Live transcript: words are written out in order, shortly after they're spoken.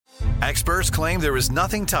Experts claim there is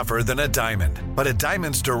nothing tougher than a diamond. But at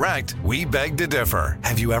Diamonds Direct, we beg to differ.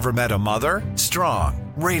 Have you ever met a mother?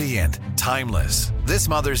 Strong, radiant, timeless. This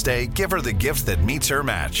Mother's Day, give her the gift that meets her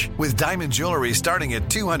match. With diamond jewelry starting at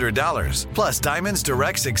 $200. Plus Diamonds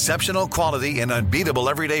Direct's exceptional quality and unbeatable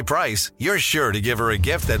everyday price, you're sure to give her a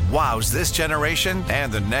gift that wows this generation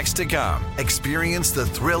and the next to come. Experience the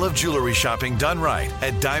thrill of jewelry shopping done right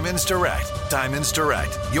at Diamonds Direct. Diamonds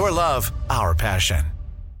Direct. Your love, our passion.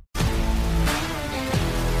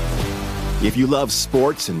 If you love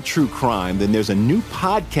sports and true crime, then there's a new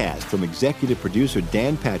podcast from executive producer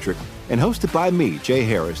Dan Patrick and hosted by me, Jay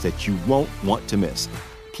Harris, that you won't want to miss.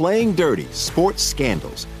 Playing Dirty: Sports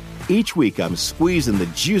Scandals. Each week, I'm squeezing the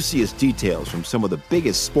juiciest details from some of the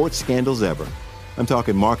biggest sports scandals ever. I'm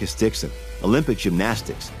talking Marcus Dixon, Olympic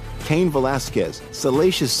gymnastics, Cain Velasquez,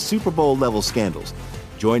 salacious Super Bowl-level scandals.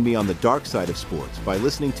 Join me on the dark side of sports by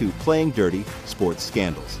listening to Playing Dirty: Sports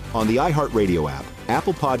Scandals on the iHeartRadio app,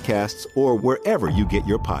 Apple Podcasts, or wherever you get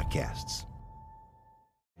your podcasts.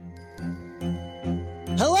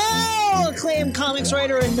 Hello, acclaimed comics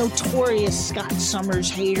writer and notorious Scott Summers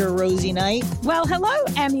hater, Rosie Knight. Well, hello,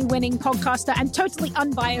 Emmy-winning podcaster and totally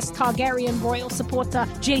unbiased Targaryen royal supporter,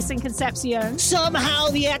 Jason Concepcion. Somehow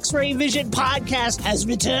the X-Ray Vision podcast has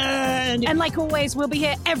returned. And like always, we'll be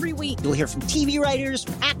here every week. You'll hear from TV writers,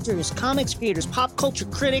 actors, comics creators, pop culture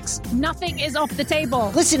critics. Nothing is off the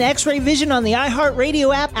table. Listen to X-Ray Vision on the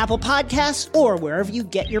iHeartRadio app, Apple Podcasts, or wherever you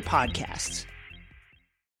get your podcasts.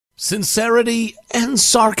 Sincerity and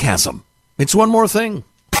sarcasm. It's one more thing.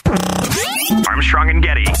 Armstrong and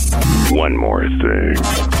Getty. One more thing.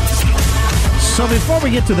 So before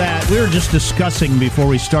we get to that, we were just discussing before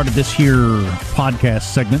we started this here podcast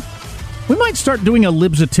segment, we might start doing a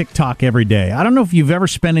Libs of TikTok every day. I don't know if you've ever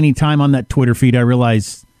spent any time on that Twitter feed. I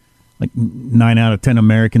realize like 9 out of 10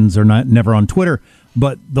 Americans are never on Twitter,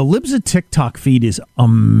 but the Libs of TikTok feed is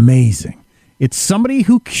amazing. It's somebody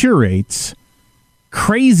who curates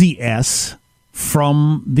crazy S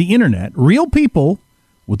from the internet. Real people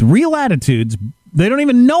with real attitudes. They don't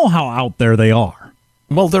even know how out there they are.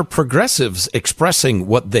 Well, they're progressives expressing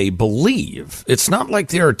what they believe. It's not like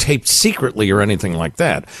they're taped secretly or anything like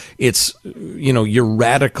that. It's, your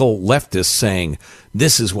radical leftists saying,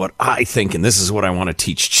 this is what I think and this is what I want to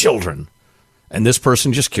teach children. And this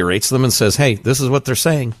person just curates them and says, hey, this is what they're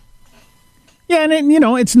saying. Yeah, and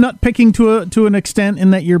it's nut picking to an extent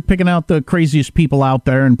in that you're picking out the craziest people out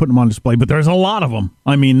there and putting them on display. But there's a lot of them.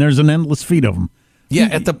 I mean, there's an endless feed of them. Yeah,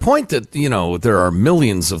 at the point that, there are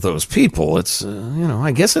millions of those people, it's,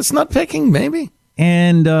 I guess it's nut picking, maybe.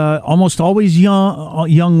 And almost always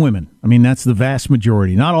young women. I mean, that's the vast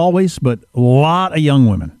majority. Not always, but a lot of young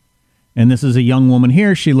women. And this is a young woman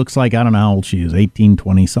here. She looks like, I don't know how old she is, 18,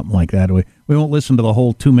 20, something like that. We won't listen to the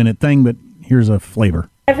whole 2-minute thing, but here's a flavor.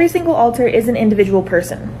 Every single altar is an individual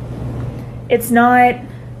person. It's not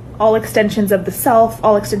all extensions of the self,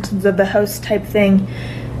 all extensions of the host type thing.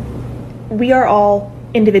 We are all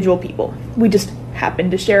individual people. We just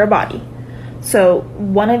happen to share a body. So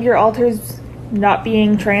one of your altars not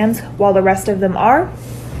being trans while the rest of them are,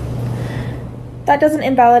 that doesn't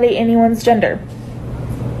invalidate anyone's gender.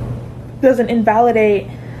 Doesn't invalidate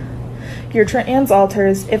your trans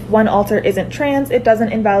altars. If one altar isn't trans, it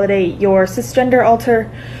doesn't invalidate your cisgender altar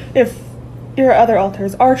if your other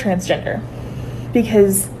altars are transgender.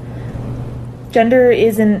 Because gender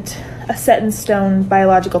isn't a set in stone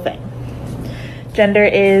biological thing. Gender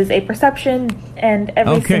is a perception, and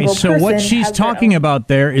every single person. Okay, so what she's talking about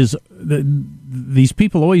there is these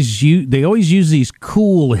people always use these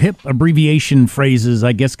cool, hip abbreviation phrases,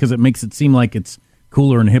 I guess, because it makes it seem like it's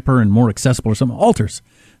cooler and hipper and more accessible or something. Altars.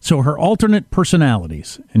 So her alternate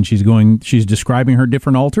personalities, and she's describing her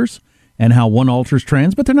different altars and how one altar is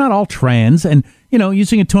trans, but they're not all trans. And,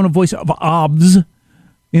 using a tone of voice of obs,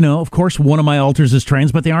 of course, one of my altars is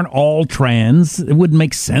trans, but they aren't all trans. It wouldn't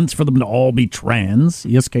make sense for them to all be trans.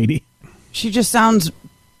 Yes, Katie? She just sounds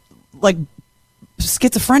like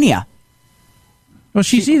schizophrenia. Well,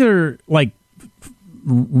 she's either like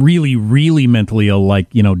really, really mentally ill, like,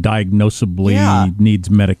 diagnosably needs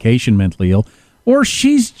medication mentally ill, or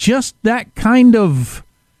she's just that kind of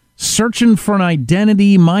searching for an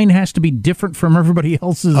identity. Mine has to be different from everybody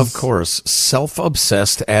else's. Of course,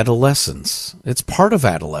 self-obsessed adolescence. It's part of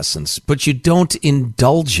adolescence, but you don't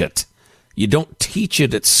indulge it. You don't teach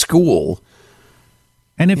it at school.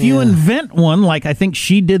 And if you invent one, like I think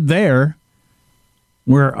she did there,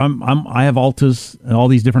 where I have altas, all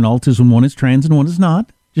these different altas, and one is trans and one is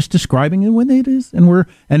not. Just describing it when it is,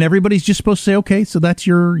 and everybody's just supposed to say, okay, so that's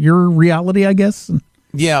your reality, I guess.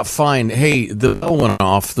 Yeah, fine. Hey, the bell went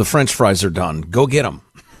off. The French fries are done. Go get them.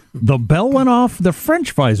 The bell went off. The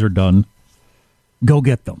French fries are done. Go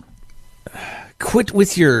get them. Quit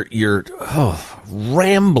with your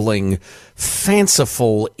rambling,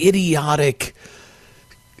 fanciful, idiotic,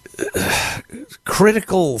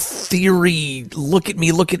 critical theory, look at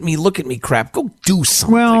me crap. Go do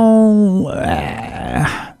something.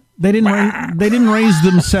 Well, they didn't raise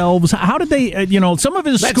themselves. How did they, some of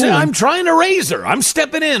his schooling. I'm trying to raise her. I'm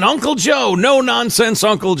stepping in. Uncle Joe. No nonsense,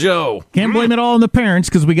 Uncle Joe. Can't blame it all on the parents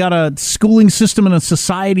because we got a schooling system and a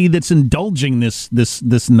society that's indulging this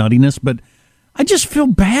nuttiness. But I just feel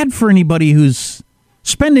bad for anybody who's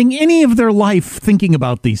spending any of their life thinking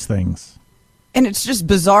about these things. And it's just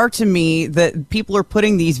bizarre to me that people are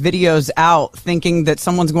putting these videos out thinking that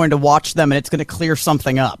someone's going to watch them and it's going to clear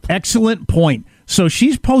something up. Excellent point. So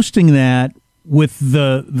she's posting that with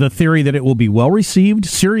the theory that it will be well received,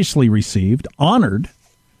 seriously received, honored,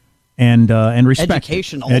 and respected.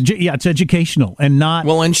 Educational. It's educational and not.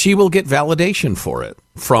 Well, and she will get validation for it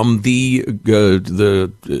from the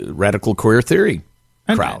radical queer theory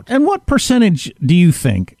crowd. And what percentage do you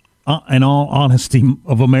think, in all honesty,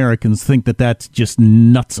 of Americans think that that's just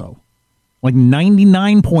nutso? Like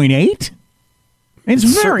 99.8? It's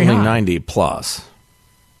very certainly high. 90 plus.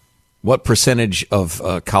 What percentage of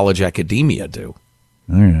college academia do?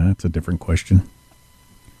 Oh, yeah, that's a different question.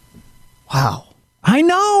 Wow. I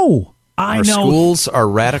know. Our schools are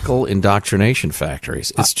radical indoctrination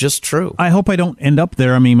factories. It's just true. I hope I don't end up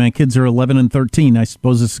there. I mean, my kids are 11 and 13. I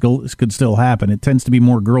suppose this could still happen. It tends to be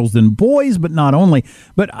more girls than boys, but not only.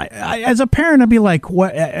 But I as a parent, I'd be like,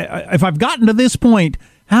 what, if I've gotten to this point,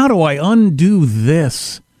 how do I undo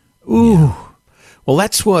this? Ooh. Yeah. Well,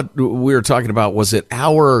 that's what we were talking about. Was it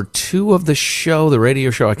hour 2 of the show, the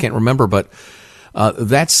radio show? I can't remember, but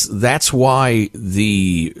that's why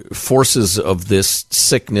the forces of this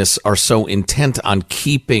sickness are so intent on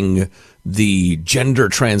keeping the gender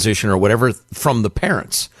transition or whatever from the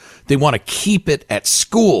parents. They want to keep it at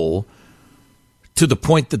school to the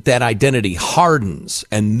point that identity hardens.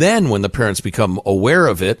 And then when the parents become aware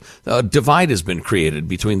of it, a divide has been created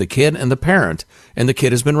between the kid and the parent, and the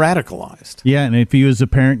kid has been radicalized. Yeah, and if you as a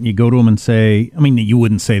parent, you go to them and say, I mean, you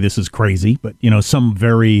wouldn't say this is crazy, but, some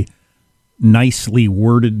very nicely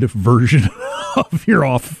worded version of you're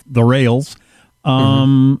off the rails,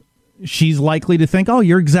 she's likely to think, oh,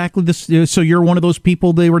 you're exactly this, so you're one of those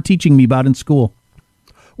people they were teaching me about in school.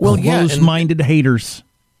 Well, Close-minded haters.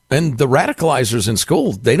 And the radicalizers in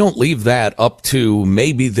school, they don't leave that up to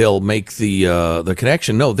maybe they'll make the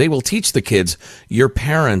connection. No, they will teach the kids, your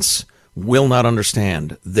parents will not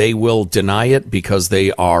understand. They will deny it because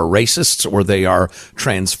they are racists or they are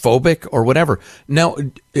transphobic or whatever. Now,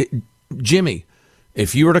 Jimmy,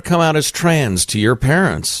 if you were to come out as trans to your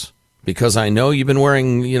parents, because I know you've been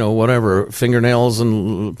wearing, whatever, fingernails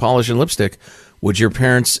and polish and lipstick, would your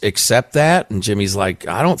parents accept that? And Jimmy's like,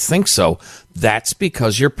 I don't think so. That's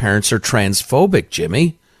because your parents are transphobic,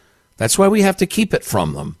 Jimmy. That's why we have to keep it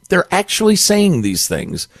from them. They're actually saying these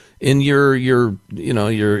things in your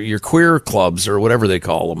queer clubs or whatever they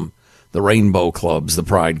call them, the rainbow clubs, the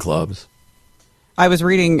pride clubs. I was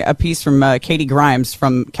reading a piece from Katie Grimes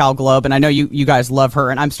from Cal Globe, and I know you guys love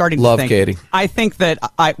her, and I'm starting to think, Katie. I think that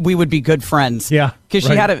we would be good friends. Yeah. Because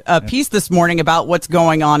she had a piece this morning about what's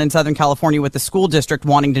going on in Southern California with the school district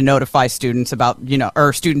wanting to notify students about,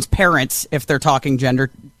 or students' parents if they're talking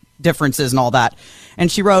gender differences and all that.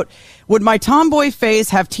 And she wrote, would my tomboy phase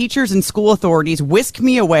have teachers and school authorities whisk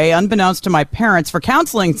me away unbeknownst to my parents for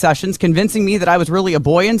counseling sessions convincing me that I was really a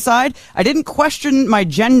boy inside? I didn't question my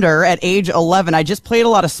gender at age 11. I just played a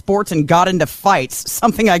lot of sports and got into fights,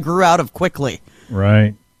 something I grew out of quickly.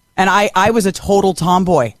 Right. And I was a total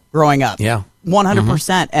tomboy growing up. Yeah.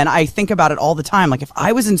 100%. And I think about it all the time. Like, if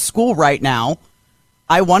I was in school right now,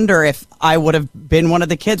 I wonder if I would have been one of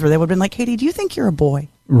the kids where they would have been like, Katie, do you think you're a boy?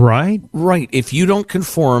 Right. Right. If you don't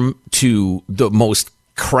conform to the most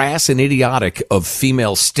crass and idiotic of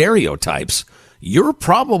female stereotypes, you're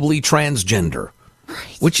probably transgender,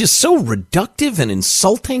 which is so reductive and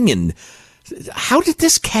insulting. And how did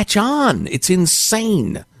this catch on? It's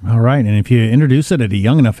insane. All right. And if you introduce it at a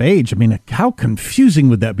young enough age, I mean, how confusing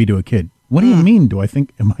would that be to a kid? What do you mean? Do I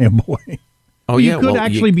think, am I a boy? Oh, you could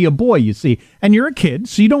actually be a boy, you see. And you're a kid,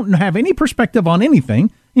 so you don't have any perspective on anything.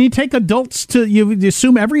 And you take adults you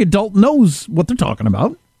assume every adult knows what they're talking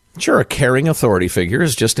about. Sure, a caring authority figure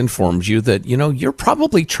has just informed you that, you're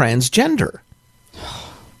probably transgender.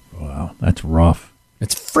 Wow, that's rough.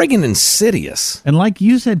 It's friggin' insidious. And like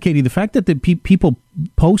you said, Katie, the fact that the people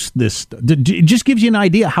post this, it just gives you an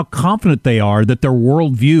idea how confident they are that their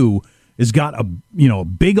worldview has got a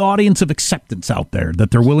big audience of acceptance out there,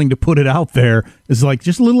 that they're willing to put it out there, is like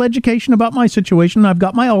just a little education about my situation. I've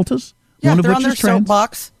got my Altas. Yeah, one of they're which on their is trans.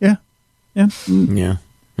 soapbox. Yeah.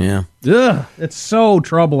 Ugh, it's so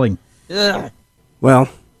troubling. Ugh. Well,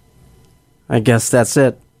 I guess that's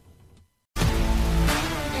it.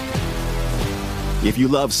 If you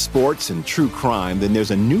love sports and true crime, then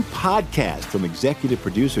there's a new podcast from executive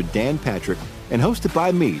producer Dan Patrick and hosted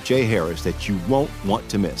by me, Jay Harris, that you won't want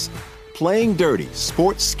to miss. Playing Dirty: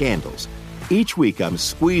 Sports Scandals. Each week, I'm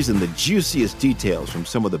squeezing the juiciest details from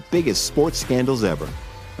some of the biggest sports scandals ever.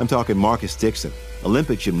 I'm talking Marcus Dixon,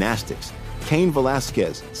 Olympic gymnastics, Cain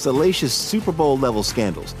Velasquez, salacious Super Bowl-level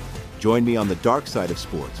scandals. Join me on the dark side of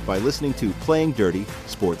sports by listening to Playing Dirty: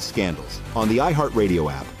 Sports Scandals on the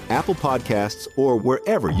iHeartRadio app, Apple Podcasts, or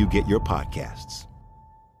wherever you get your podcasts.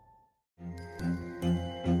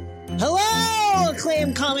 Hello,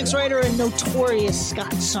 acclaimed comics writer and notorious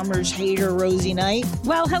Scott Summers hater, Rosie Knight.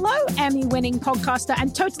 Well, hello, Emmy-winning podcaster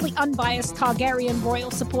and totally unbiased Targaryen royal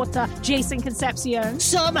supporter, Jason Concepcion.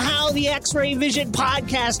 Somehow the X-Ray Vision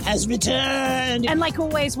podcast has returned. And like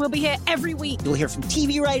always, we'll be here every week. You'll hear from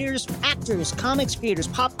TV writers, actors, comics creators,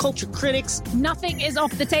 pop culture critics. Nothing is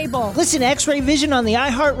off the table. Listen to X-Ray Vision on the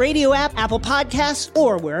iHeartRadio app, Apple Podcasts,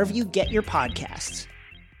 or wherever you get your podcasts.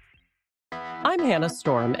 I'm Hannah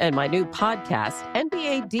Storm, and my new podcast,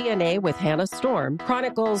 NBA DNA with Hannah Storm,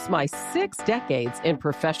 chronicles my 6 decades in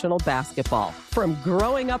professional basketball. From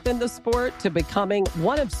growing up in the sport to becoming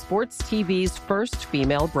one of sports TV's first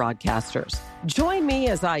female broadcasters. Join me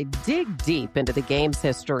as I dig deep into the game's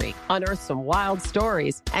history, unearth some wild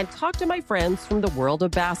stories, and talk to my friends from the world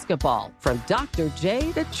of basketball, from Dr.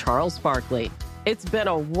 J to Charles Barkley. It's been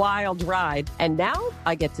a wild ride, and now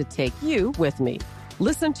I get to take you with me.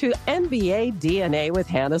 Listen to NBA DNA with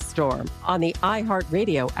Hannah Storm on the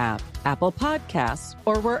iHeartRadio app, Apple Podcasts,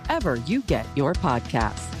 or wherever you get your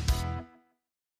podcasts.